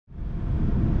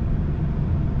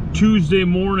Tuesday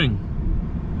morning.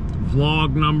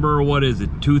 Vlog number, what is it,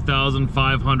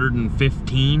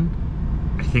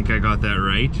 2515? I think I got that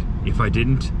right. If I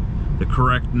didn't, the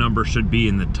correct number should be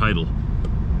in the title.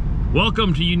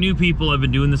 Welcome to you new people. I've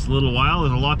been doing this a little while.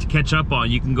 There's a lot to catch up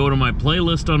on. You can go to my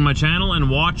playlist on my channel and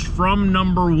watch from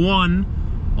number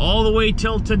 1 all the way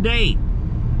till today.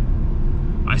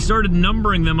 I started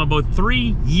numbering them about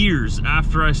 3 years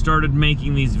after I started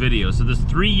making these videos. So there's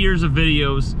 3 years of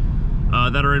videos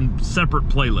that are in separate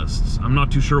playlists. I'm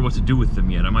not too sure what to do with them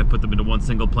yet. I might put them into one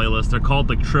single playlist. They're called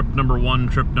like trip number 1,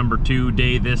 trip number 2,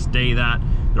 day this, day that.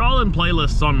 They're all in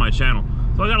playlists on my channel.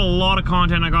 So I got a lot of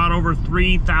content. I got over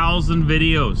 3,000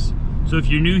 videos. So if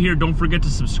you're new here, don't forget to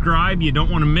subscribe. You don't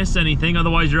want to miss anything,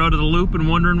 otherwise you're out of the loop and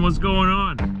wondering what's going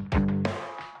on.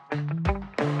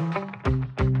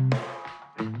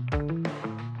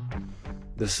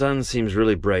 The sun seems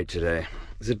really bright today.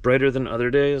 Is it brighter than other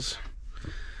days?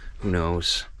 Who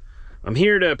knows? I'm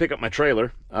here to pick up my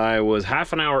trailer. I was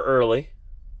half an hour early,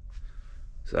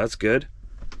 so that's good.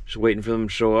 Just waiting for them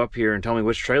to show up here and tell me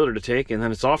which trailer to take, and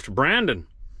then it's off to Brandon.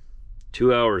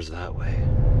 2 hours that way.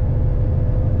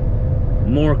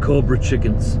 More cobra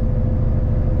chickens.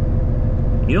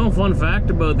 You know, a fun fact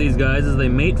about these guys is they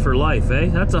mate for life, eh?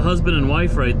 That's a husband and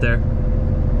wife right there.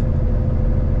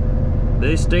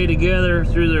 They stay together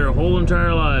through their whole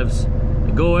entire lives.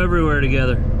 They go everywhere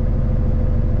together.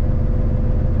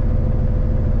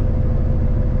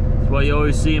 That's why you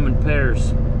always see them in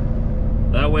pairs.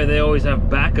 That way they always have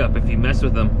backup if you mess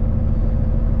with them.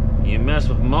 You mess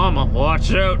with mama,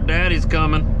 watch out, daddy's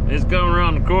coming. He's coming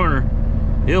around the corner.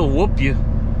 He'll whoop you.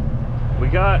 We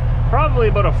got probably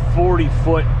about a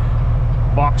 40-foot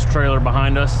box trailer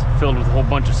behind us, filled with a whole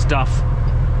bunch of stuff.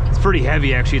 It's pretty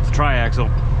heavy actually, it's a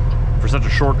triaxle. For such a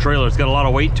short trailer, it's got a lot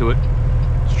of weight to it.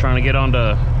 Just trying to get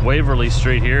onto Waverly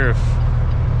Street here. If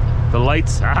the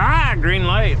lights, aha, green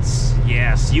lights.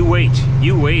 Yes, you wait,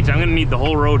 you wait. I'm gonna need the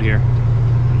whole road here.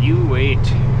 You wait.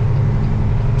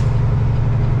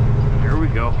 Here we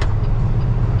go.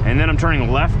 And then I'm turning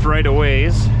left right a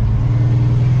ways.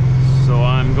 So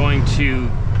I'm going to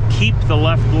keep the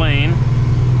left lane.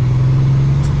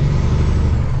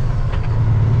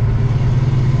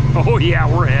 Oh yeah,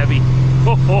 we're heavy.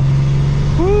 Oh, oh.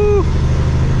 Woo.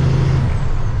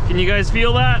 Can you guys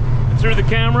feel that through the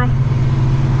camera?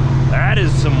 That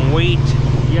is some weight.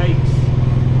 Yikes.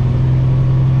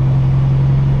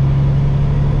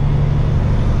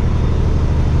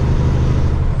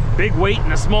 Big weight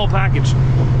in a small package.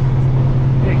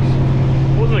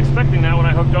 Yikes. Wasn't expecting that when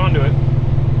I hooked onto it.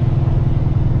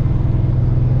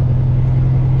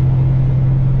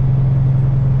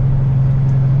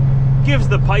 Gives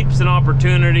the pipes an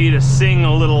opportunity to sing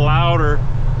a little louder,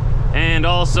 and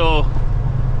also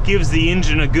gives the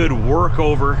engine a good work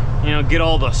over, you know, get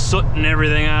all the soot and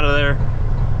everything out of there,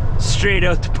 straight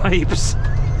out the pipes.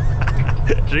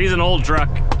 She's an old truck.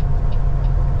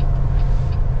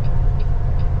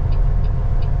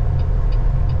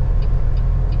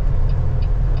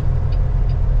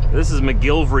 This is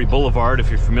McGillivray Boulevard if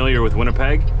you're familiar with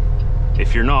Winnipeg.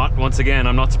 If you're not, once again,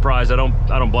 I'm not surprised. I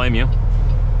don't blame you.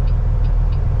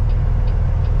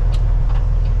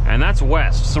 And that's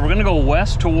west. So we're gonna go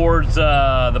west towards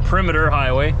the Perimeter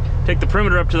Highway, take the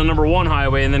Perimeter up to the number 1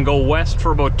 highway, and then go west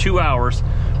for about 2 hours,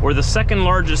 where the second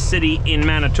largest city in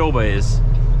Manitoba is.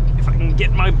 If I can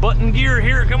get my butt in gear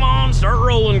here, come on, start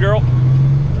rolling, girl.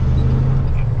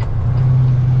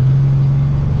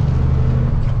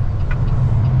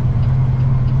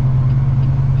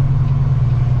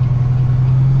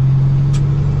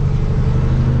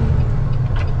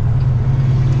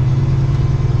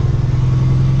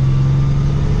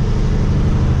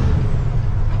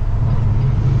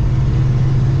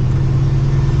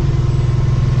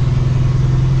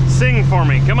 Sing for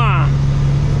me, come on.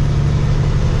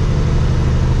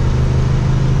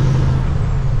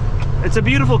 It's a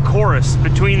beautiful chorus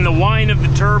between the whine of the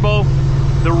turbo,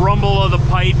 the rumble of the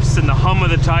pipes, and the hum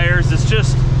of the tires. It's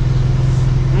just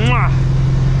mwah,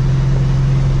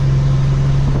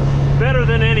 better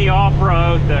than any opera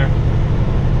out there.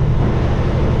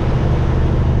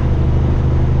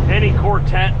 Any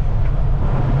quartet,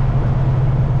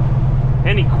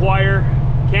 any choir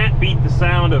can't beat the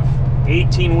sound of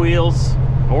 18 wheels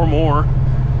or more.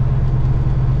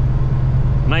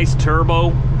 Nice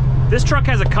turbo. This truck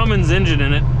has a Cummins engine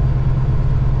in it.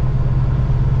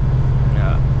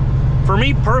 For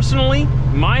me personally,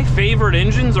 my favorite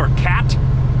engines are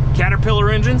Caterpillar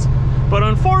engines, but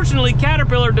unfortunately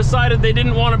Caterpillar decided they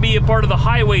didn't want to be a part of the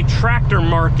highway tractor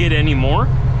market anymore,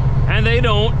 and they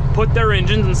don't put their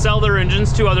engines and sell their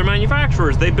engines to other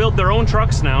manufacturers. They build their own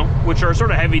trucks now, which are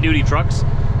sort of heavy duty trucks.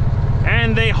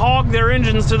 and they hog their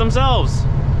engines to themselves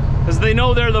because they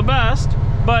know they're the best,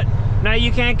 but now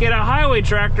you can't get a highway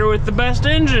tractor with the best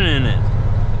engine in it.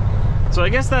 So I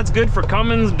guess that's good for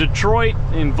Cummins, Detroit,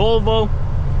 and Volvo.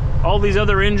 All these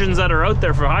other engines that are out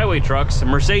there for highway trucks.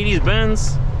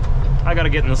 Mercedes-Benz. I gotta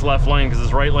get in this left lane because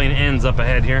this right lane ends up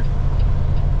ahead here.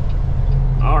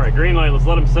 All right, green light, let's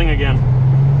let him sing again.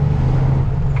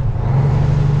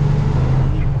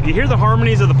 You hear the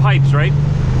harmonies of the pipes, right?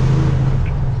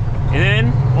 And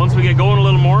then, once we get going a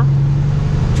little more,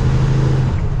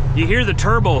 you hear the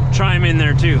turbo chime in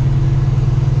there too.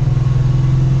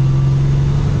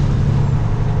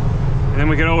 And then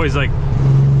we could always like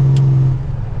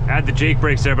add the Jake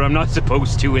brakes there, but I'm not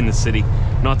supposed to in the city.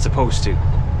 Not supposed to.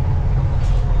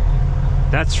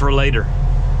 That's for later.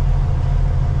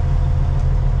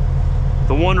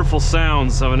 The wonderful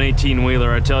sounds of an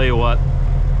 18-wheeler, I tell you what.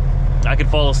 I could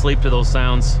fall asleep to those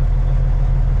sounds.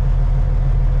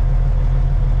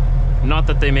 Not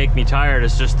that they make me tired,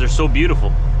 it's just they're so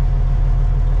beautiful.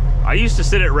 I used to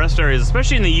sit at rest areas,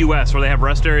 especially in the US where they have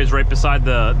rest areas right beside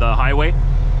the highway,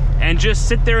 and just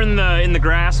sit there in the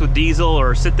grass with diesel,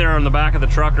 or sit there on the back of the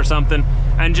truck or something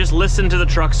and just listen to the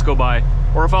trucks go by.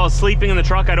 Or if I was sleeping in the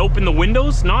truck, I'd open the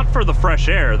windows, not for the fresh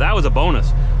air, that was a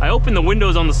bonus. I opened the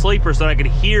windows on the sleeper so that I could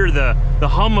hear the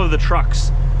hum of the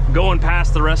trucks going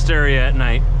past the rest area at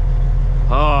night.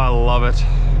 Oh, I love it.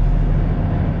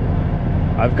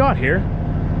 I've got here.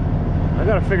 I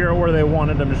gotta figure out where they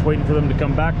want it. I'm just waiting for them to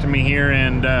come back to me here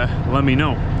and let me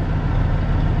know.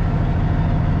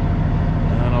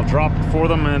 And I'll drop it for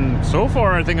them, and so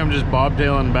far I think I'm just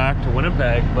bobtailing back to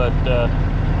Winnipeg, but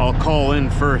I'll call in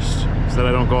first so that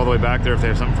I don't go all the way back there if they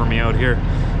have something for me out here.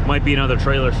 Might be another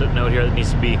trailer sitting out here that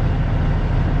needs to be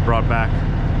brought back.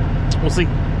 We'll see.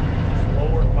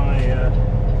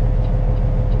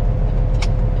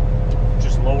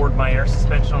 Just lowered my air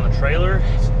suspension on the trailer.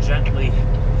 Just gently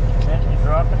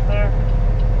drop it there.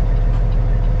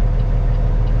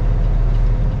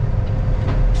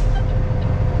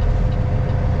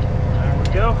 There we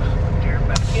go. Air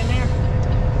back in there.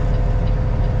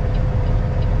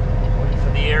 Waiting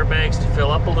for the airbags to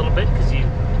fill up a little bit because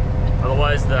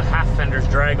otherwise the half fenders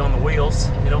drag on the wheels.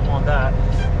 You don't want that.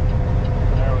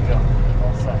 There we go.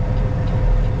 All set.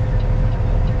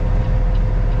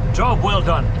 Job well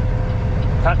done.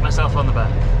 Pat myself on the back.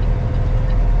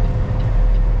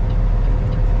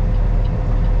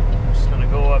 I'm just gonna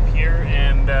go up here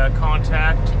and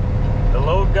contact the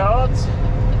load gods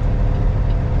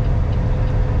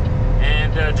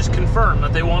and just confirm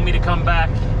that they want me to come back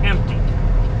empty.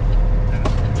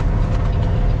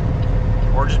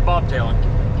 Or just bobtailing.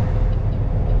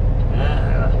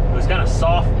 It was kind of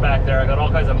soft back there. I got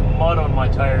all kinds of mud on my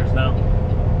tires now.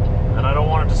 And I don't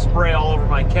want it to spray all over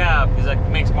my cab because that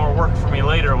makes more work for me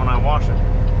later when I wash it.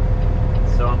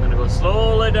 So I'm going to go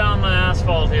slowly down the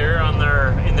asphalt here in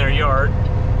their yard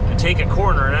and take a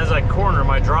corner. And as I corner,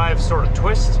 my drive sort of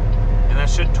twists, and that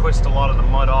should twist a lot of the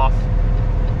mud off.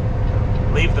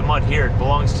 Leave the mud here, it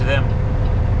belongs to them.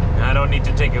 And I don't need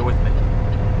to take it with me.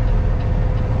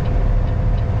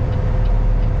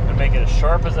 I'm going to make it as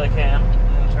sharp as I can.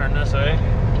 I'm going to turn this way.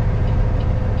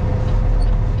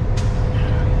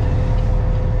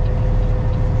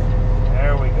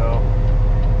 There we go.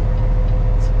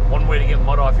 It's one way to get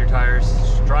mud off your tires,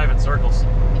 just drive in circles.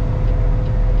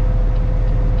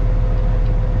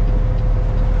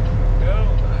 Go.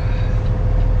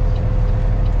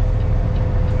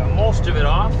 Got most of it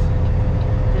off.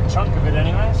 Good chunk of it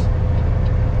anyways.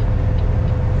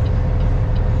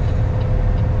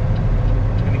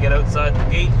 I'm gonna get outside the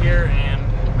gate here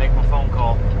and make my phone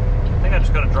call. I think I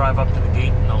just gotta drive up to the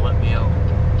gate and they'll let me out.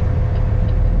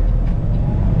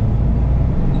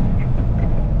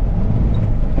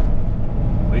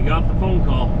 We got the phone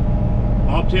call.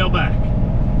 Bobtail back.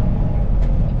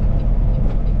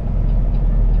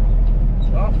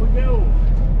 Off we go.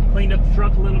 Cleaned up the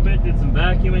truck a little bit, did some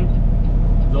vacuuming.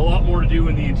 There's a lot more to do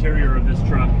in the interior of this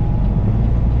truck.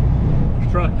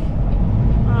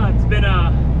 It's been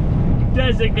a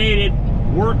designated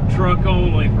work truck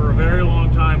only for a very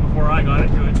long time before I got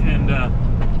into it, and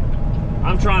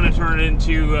I'm trying to turn it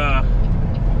into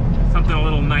something a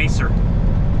little nicer.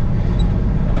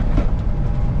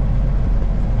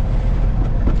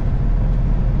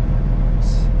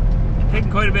 Taking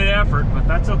quite a bit of effort, but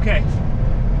that's okay.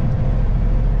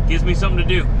 Gives me something to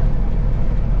do.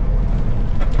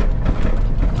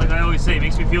 Like I always say, it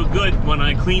makes me feel good when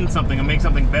I clean something and make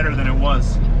something better than it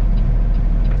was.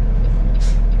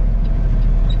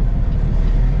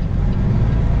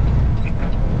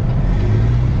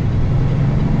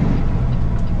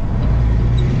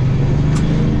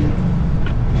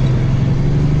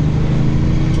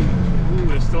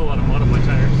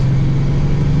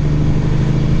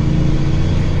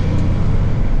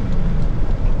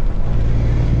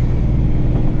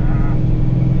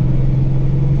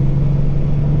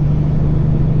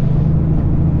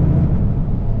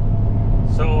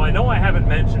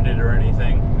 mentioned it or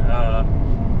anything.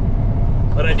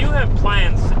 But I do have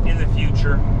plans in the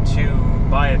future to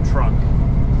buy a truck.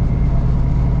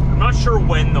 I'm not sure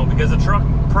when though, because the truck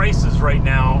prices right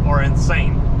now are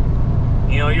insane.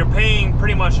 You know, you're paying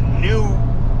pretty much new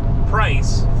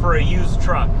price for a used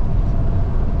truck.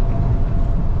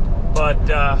 But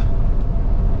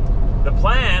the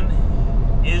plan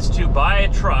is to buy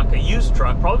a truck, a used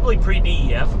truck, probably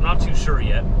pre-DEF, I'm not too sure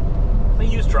yet. A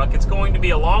used truck. It's going to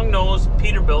be a long-nose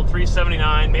Peterbilt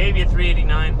 379, maybe a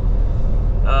 389,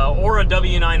 or a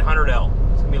W900L.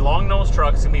 It's going to be a long-nose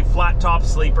truck. It's going to be a flat-top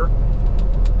sleeper.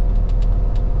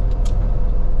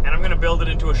 And I'm going to build it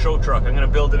into a show truck. I'm going to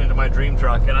build it into my dream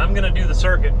truck. And I'm going to do the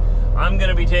circuit. I'm going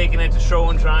to be taking it to show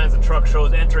and shines and truck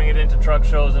shows, entering it into truck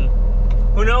shows, and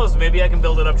who knows, maybe I can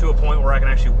build it up to a point where I can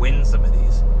actually win some of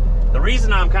these. The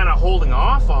reason I'm kind of holding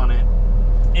off on it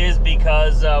is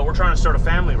because we're trying to start a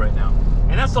family right now.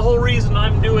 And that's the whole reason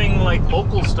I'm doing like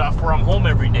local stuff where I'm home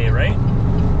every day, right?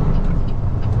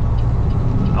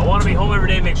 I want to be home every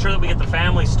day, make sure that we get the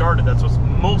family started. That's what's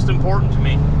most important to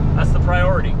me. That's the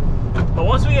priority. But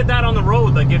once we get that on the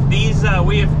road, like if these,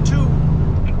 we have two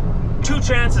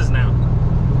chances now.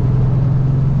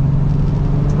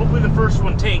 Hopefully the first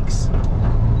one takes.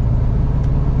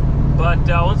 But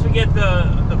once we get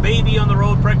the baby on the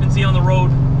road, pregnancy on the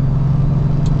road,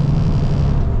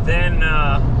 then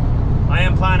I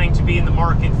am planning to be in the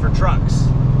market for trucks.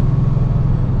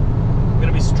 I'm going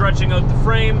to be stretching out the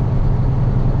frame,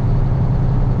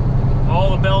 all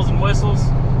the bells and whistles,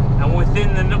 and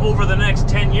within over the next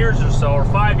 10 years or so, or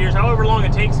 5 years, however long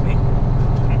it takes me,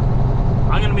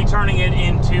 I'm going to be turning it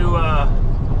into a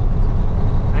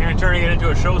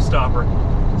showstopper.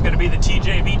 It's going to be the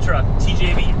TJV truck,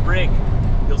 TJV rig.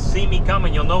 You'll see me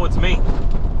coming, you'll know it's me.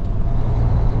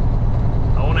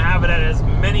 I want to have it at as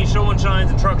many show and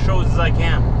shines and truck shows as I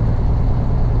can.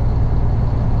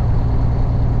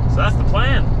 So that's the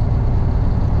plan.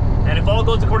 And if all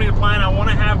goes according to plan, I want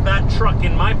to have that truck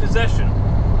in my possession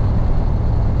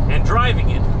and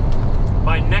driving it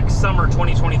by next summer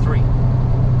 2023.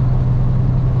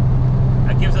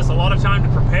 That gives us a lot of time to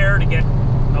prepare, to get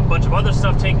a bunch of other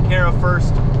stuff taken care of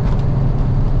first.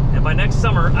 And by next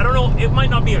summer, I don't know, it might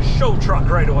not be a show truck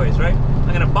right away, right? I'm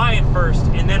going to buy it first,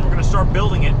 and then we're going to start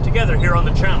building it together here on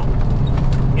the channel,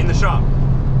 in the shop.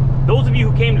 Those of you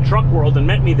who came to Truck World and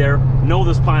met me there know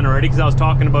this plan already, because I was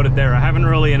talking about it there. I haven't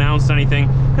really announced anything,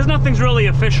 because nothing's really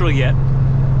official yet.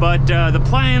 But the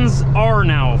plans are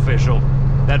now official,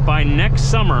 that by next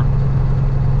summer,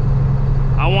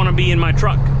 I want to be in my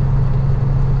truck.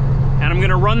 And I'm going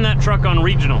to run that truck on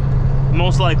regional,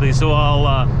 most likely. So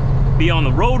I'll be on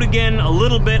the road again a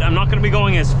little bit. I'm not going to be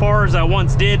going as far as I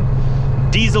once did.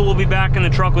 Diesel will be back in the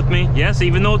truck with me. Yes,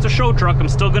 even though it's a show truck, I'm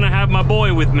still going to have my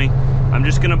boy with me. I'm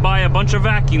just going to buy a bunch of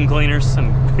vacuum cleaners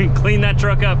and clean that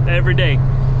truck up every day.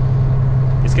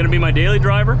 It's going to be my daily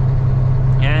driver.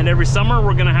 And every summer,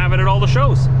 we're going to have it at all the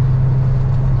shows.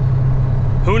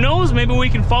 Who knows? Maybe we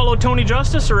can follow Tony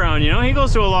Justice around, you know? He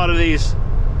goes to a lot of these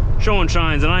show and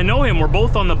shines, and I know him. We're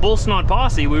both on the Bull Snot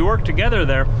Posse. We work together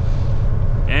there.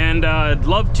 And I'd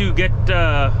love to get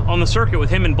on the circuit with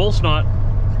him and Bull Snot.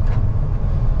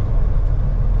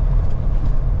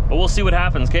 But we'll see what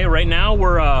happens, okay? Right now,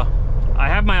 I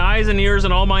have my eyes and ears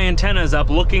and all my antennas up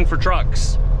looking for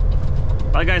trucks.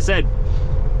 Like I said,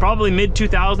 probably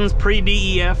mid-2000s,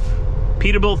 pre-DEF,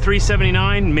 Peterbilt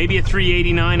 379, maybe a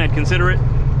 389, I'd consider it.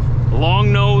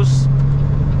 Long nose,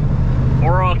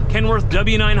 or a Kenworth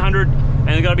W900, and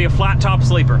it's gotta be a flat top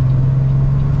sleeper.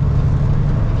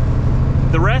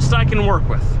 The rest I can work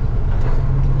with.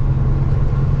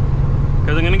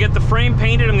 Because I'm gonna get the frame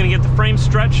painted, I'm gonna get the frame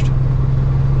stretched.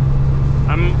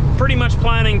 I'm pretty much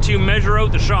planning to measure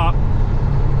out the shop,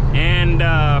 and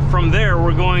from there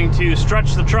we're going to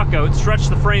stretch the truck out, stretch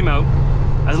the frame out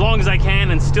as long as I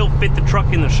can, and still fit the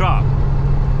truck in the shop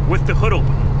with the hood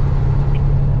open.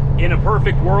 In a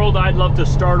perfect world, I'd love to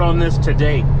start on this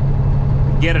today,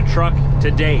 get a truck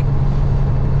today,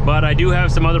 but I do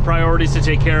have some other priorities to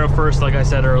take care of first. Like I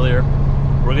said earlier,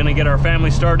 we're gonna get our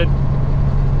family started,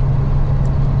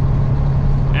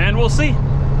 and we'll see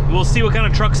what kind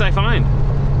of trucks I find.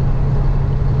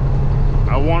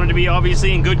 I want it to be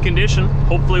obviously in good condition,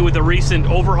 hopefully with a recent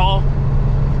overhaul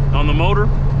on the motor.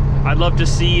 I'd love to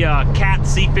see a Cat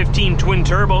C15 twin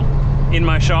turbo in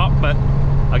my shop, but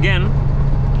again,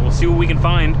 we'll see what we can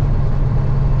find.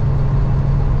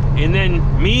 And then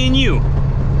me and you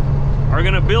are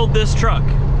gonna build this truck.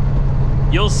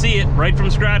 You'll see it right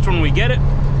from scratch when we get it,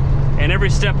 and every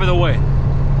step of the way.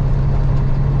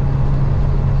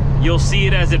 You'll see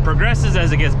it as it progresses,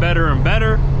 as it gets better and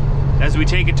better, as we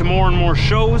take it to more and more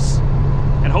shows.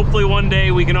 And hopefully one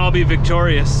day we can all be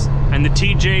victorious and the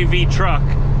TJV truck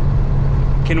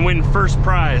can win first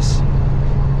prize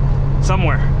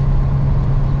somewhere.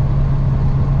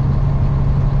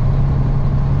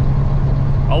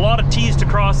 A lot of T's to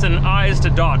cross and I's to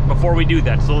dot before we do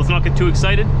that, so let's not get too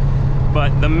excited.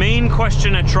 But the main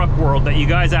question at Truck World that you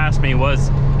guys asked me was,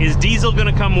 is Diesel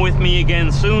gonna come with me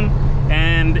again soon?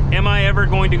 And am I ever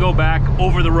going to go back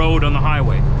over the road on the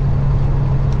highway?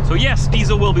 So yes,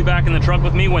 Diesel will be back in the truck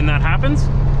with me when that happens.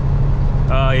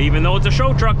 Even though it's a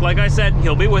show truck, like I said,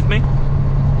 he'll be with me.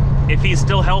 If he's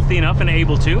still healthy enough and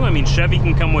able to. I mean, Chevy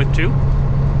can come with too.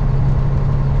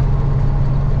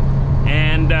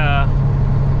 And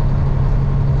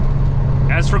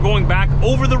as for going back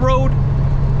over the road,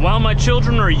 while my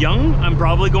children are young, I'm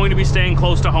probably going to be staying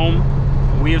close to home.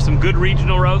 We have some good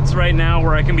regional routes right now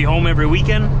where I can be home every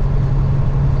weekend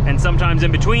and sometimes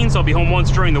in between, so I'll be home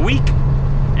once during the week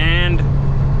and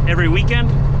every weekend.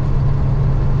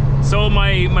 So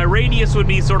my radius would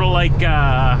be sort of like,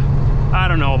 I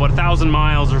don't know, about 1,000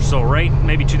 miles or so, right?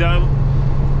 Maybe 2,000,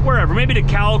 wherever, maybe to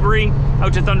Calgary,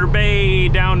 out to Thunder Bay,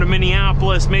 down to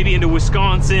Minneapolis, maybe into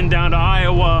Wisconsin, down to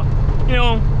Iowa, you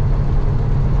know,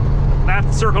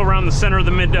 that circle around the center of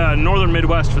the northern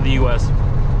Midwest for the US.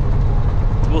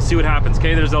 We'll see what happens,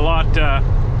 okay? There's a lot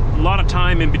of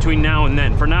time in between now and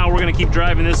then. For now, we're gonna keep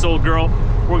driving this old girl.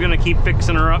 We're gonna keep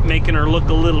fixing her up, making her look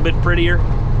a little bit prettier.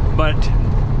 But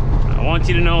I want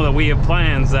you to know that we have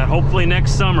plans that hopefully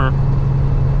next summer,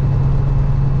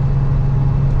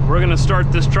 we're gonna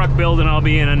start this truck build and I'll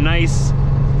be in a nice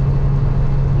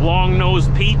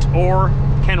long-nosed Pete or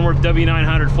Kenworth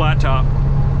W900 flat top.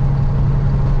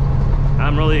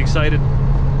 I'm really excited.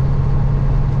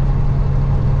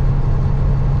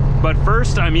 But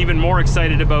first, I'm even more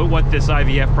excited about what this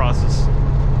IVF process.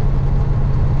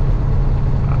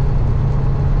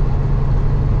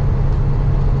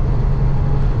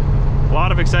 A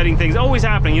lot of exciting things always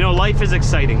happening. You know, life is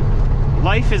exciting.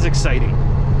 Life is exciting.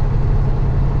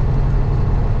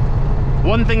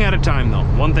 One thing at a time though,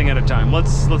 one thing at a time.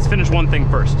 Let's finish one thing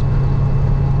first.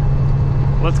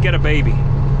 Let's get a baby.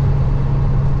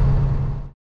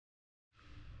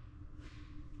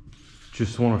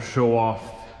 Just want to show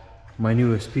off my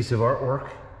newest piece of artwork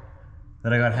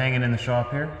that I got hanging in the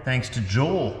shop here. Thanks to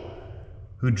Joel,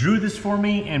 who drew this for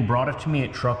me and brought it to me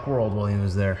at Truck World while he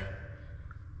was there.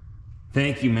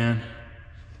 Thank you, man.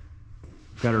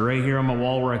 Got it right here on my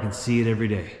wall where I can see it every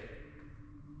day.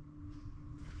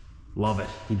 Love it.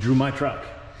 He drew my truck.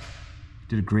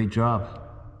 Did a great job.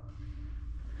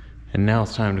 And now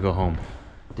it's time to go home.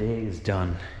 Day is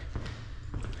done.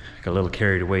 Got a little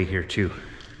carried away here too.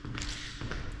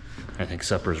 I think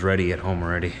supper's ready at home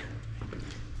already.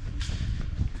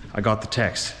 I got the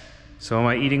text. So am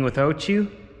I eating without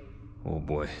you? Oh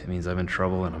boy, it means I'm in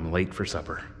trouble and I'm late for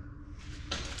supper.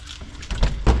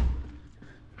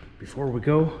 Before we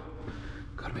go,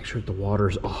 gotta make sure that the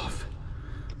water's off.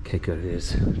 Okay, good, it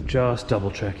is. Just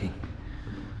double checking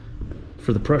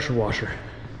for the pressure washer.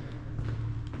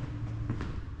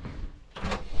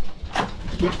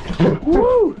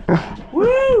 Woo!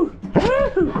 Woo!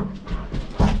 Woo!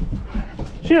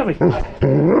 Shelby!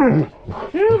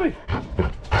 Shelby!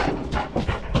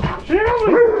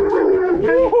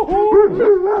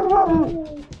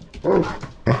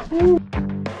 Shelby!